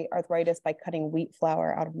alleviate arthritis by cutting wheat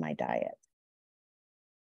flour out of my diet?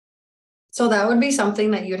 So that would be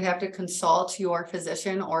something that you'd have to consult your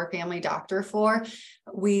physician or family doctor for.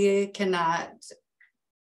 We cannot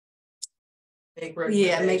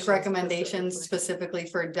make recommendations specifically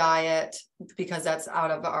for diet because that's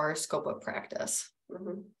out of our scope of practice.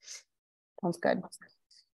 Sounds good.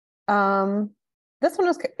 This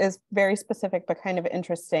one is very specific, but kind of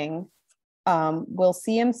interesting. Will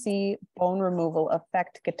CMC bone removal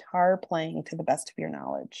affect guitar playing to the best of your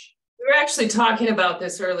knowledge? We were actually talking about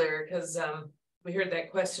this earlier because we heard that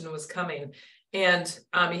question was coming. And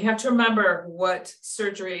you have to remember what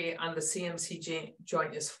surgery on the CMC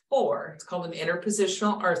joint is for. It's called an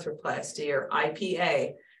interpositional arthroplasty, or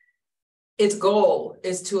IPA. Its goal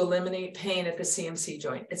is to eliminate pain at the CMC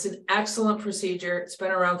joint. It's an excellent procedure. It's been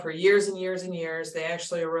around for years and years and years. They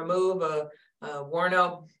actually remove a worn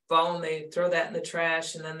out bone, they throw that in the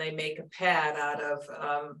trash, and then they make a pad out of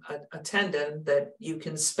a tendon that you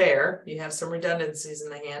can spare. You have some redundancies in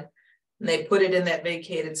the hand. And they put it in that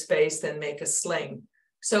vacated space, then make a sling.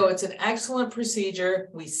 So it's an excellent procedure.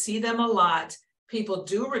 We see them a lot. People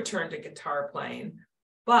do return to guitar playing,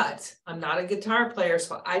 but I'm not a guitar player,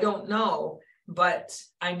 so I don't know. But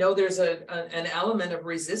I know there's an element of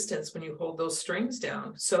resistance when you hold those strings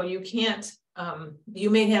down. So you can't,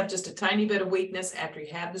 you may have just a tiny bit of weakness after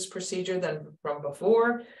you have this procedure than from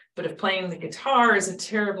before. But if playing the guitar isn't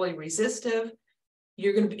terribly resistive,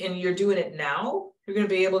 you're going to be, and you're doing it now, you're going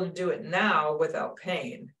to be able to do it now without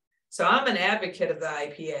pain. So I'm an advocate of the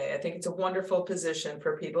IPA. I think it's a wonderful position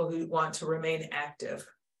for people who want to remain active.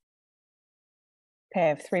 Okay, I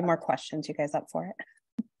have 3 more questions. You guys up for it?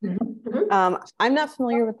 I'm not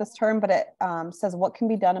familiar with this term, but it says, what can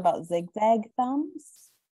be done about zigzag thumbs?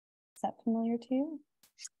 Is that familiar to you?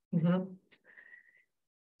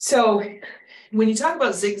 So when you talk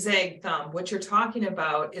about zigzag thumb, what you're talking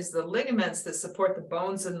about is the ligaments that support the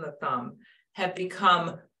bones in the thumb have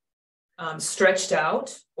become stretched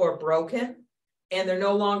out or broken, and they're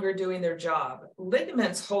no longer doing their job.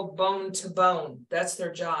 Ligaments hold bone to bone. That's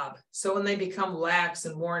their job. So when they become lax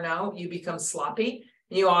and worn out, you become sloppy,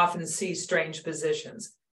 and you often see strange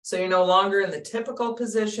positions. So you're no longer in the typical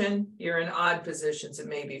position, you're in odd positions. It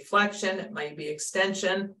may be flexion, it might be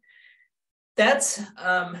extension. That's,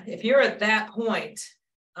 if you're at that point,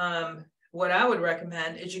 what I would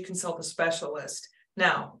recommend is you consult a specialist.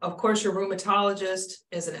 Now, of course, your rheumatologist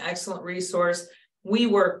is an excellent resource. We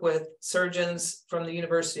work with surgeons from the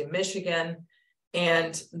University of Michigan,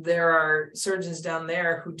 and there are surgeons down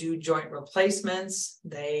there who do joint replacements.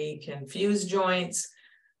 They can fuse joints.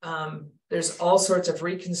 There's all sorts of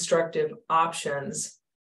reconstructive options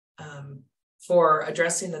for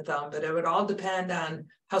addressing the thumb, but it would all depend on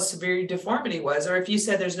how severe your deformity was. Or if you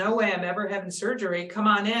said, there's no way I'm ever having surgery, come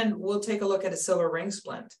on in, we'll take a look at a silver ring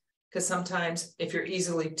splint. Because sometimes if you're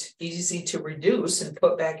easy to reduce and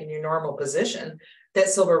put back in your normal position, that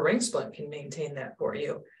silver ring splint can maintain that for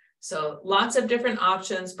you. So lots of different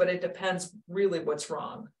options, but it depends really what's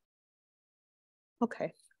wrong.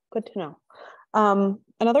 Okay, good to know.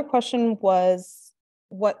 Another question was,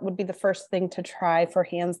 what would be the first thing to try for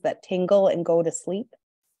hands that tingle and go to sleep?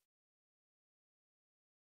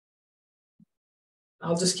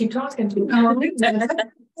 I'll just keep talking.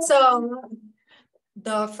 So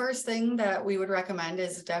the first thing that we would recommend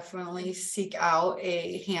is definitely seek out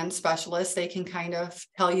a hand specialist. They can kind of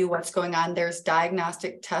tell you what's going on. There's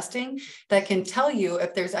diagnostic testing that can tell you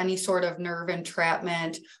if there's any sort of nerve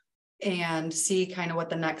entrapment and see kind of what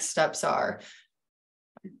the next steps are.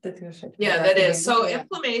 Yeah, that is. So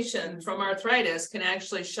inflammation from arthritis can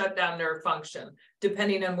actually shut down nerve function,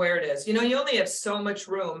 depending on where it is. You know, you only have so much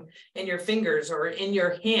room in your fingers or in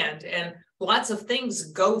your hand, and lots of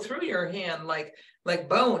things go through your hand, like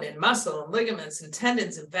bone and muscle and ligaments and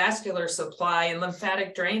tendons and vascular supply and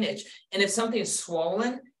lymphatic drainage. And if something's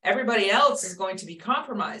swollen, everybody else is going to be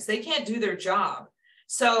compromised. They can't do their job.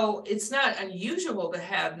 So it's not unusual to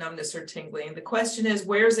have numbness or tingling. The question is,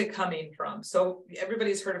 where is it coming from? So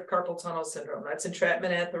everybody's heard of carpal tunnel syndrome. That's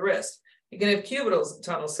entrapment at the wrist. You can have cubital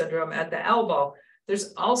tunnel syndrome at the elbow.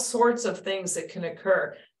 There's all sorts of things that can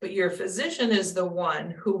occur, but your physician is the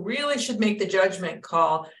one who really should make the judgment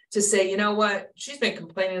call to say, you know what, she's been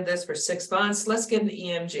complaining of this for 6 months. Let's get an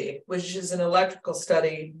EMG, which is an electrical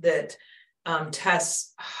study that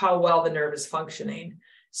tests how well the nerve is functioning.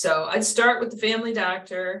 So I'd start with the family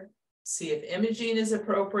doctor, see if imaging is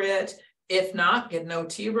appropriate. If not, get an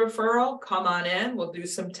OT referral, come on in, we'll do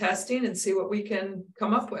some testing and see what we can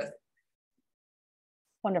come up with.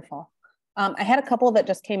 Wonderful. I had a couple that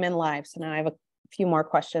just came in live, so now I have a few more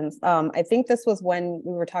questions. I think this was when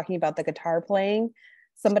we were talking about the guitar playing.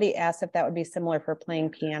 Somebody asked if that would be similar for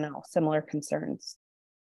playing piano, similar concerns.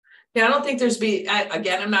 Yeah, I don't think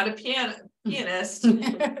again, I'm not a pianist,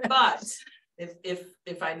 but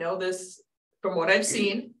if I know this from what I've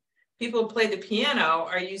seen, people who play the piano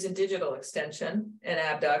are using digital extension and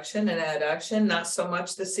abduction and adduction, not so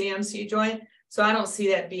much the CMC joint. So I don't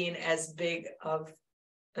see that being as big of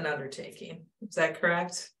an undertaking. Is that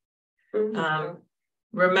correct? Mm-hmm.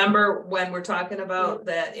 Remember when we're talking about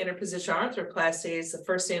that interposition arthroplasty is the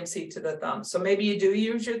first CMC to the thumb. So maybe you do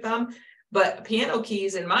use your thumb, but piano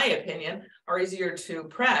keys, in my opinion, are easier to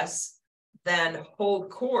press than hold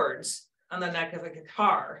chords on the neck of a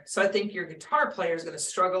guitar. So I think your guitar player is going to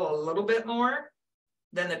struggle a little bit more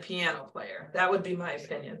than the piano player. That would be my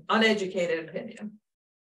opinion, uneducated opinion.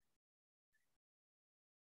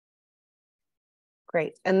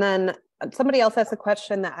 Great. And then somebody else asked a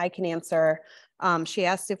question that I can answer. She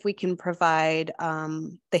asked if we can provide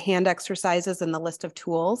the hand exercises and the list of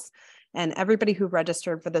tools. And everybody who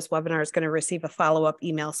registered for this webinar is going to receive a follow-up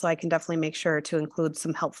email. So I can definitely make sure to include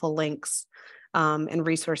some helpful links and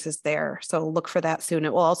resources there. So look for that soon.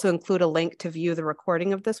 It will also include a link to view the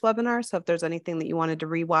recording of this webinar. So if there's anything that you wanted to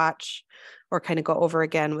rewatch or kind of go over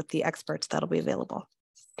again with the experts, that'll be available.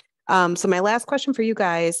 So my last question for you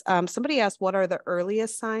guys, somebody asked, what are the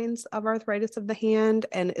earliest signs of arthritis of the hand?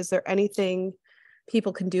 And is there anything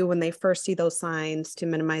people can do when they first see those signs to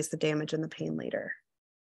minimize the damage and the pain later?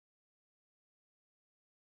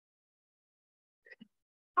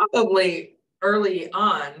 Probably early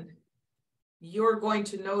on, you're going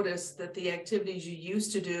to notice that the activities you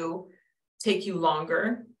used to do take you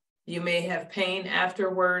longer. You may have pain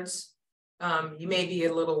afterwards. You may be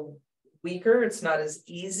a little weaker. It's not as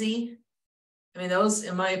easy. I mean, those,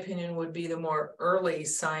 in my opinion, would be the more early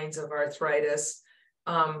signs of arthritis.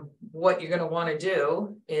 What you're going to want to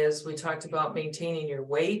do is, we talked about maintaining your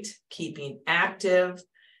weight, keeping active,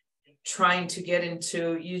 trying to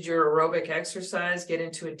use your aerobic exercise, get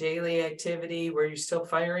into a daily activity where you're still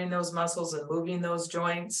firing those muscles and moving those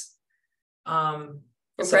joints. And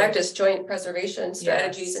practice joint preservation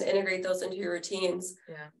strategies, yes, and integrate those into your routines.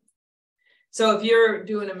 Yeah. So if you're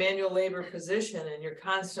doing a manual labor position and you're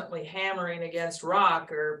constantly hammering against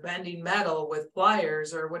rock or bending metal with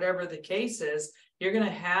pliers or whatever the case is, you're going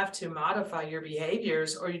to have to modify your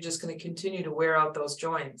behaviors, or you're just going to continue to wear out those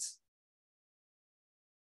joints.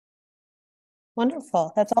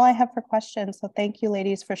 Wonderful. That's all I have for questions. So thank you,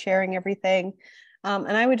 ladies, for sharing everything.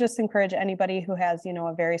 And I would just encourage anybody who has,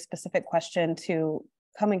 a very specific question to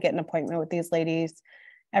come and get an appointment with these ladies.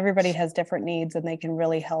 Everybody has different needs, and they can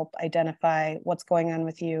really help identify what's going on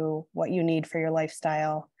with you, what you need for your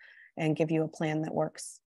lifestyle, and give you a plan that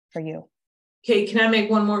works for you. Okay, can I make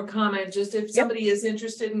one more comment? Just if somebody is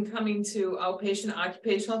interested in coming to outpatient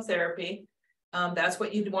occupational therapy, that's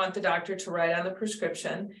what you'd want the doctor to write on the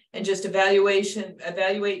prescription, and just evaluate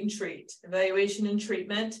and treat. Evaluation and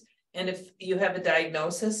treatment. And if you have a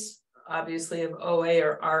diagnosis, obviously of OA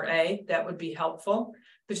or RA, that would be helpful.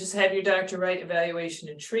 But just have your doctor write evaluation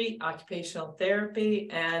and treat, occupational therapy,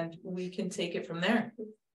 and we can take it from there.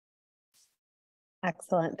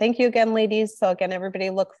 Excellent. Thank you again, ladies. So again, everybody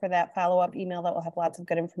look for that follow-up email that will have lots of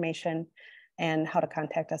good information and how to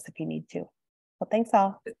contact us if you need to. Well, thanks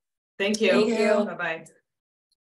all. Thank you. Thank you. Bye-bye.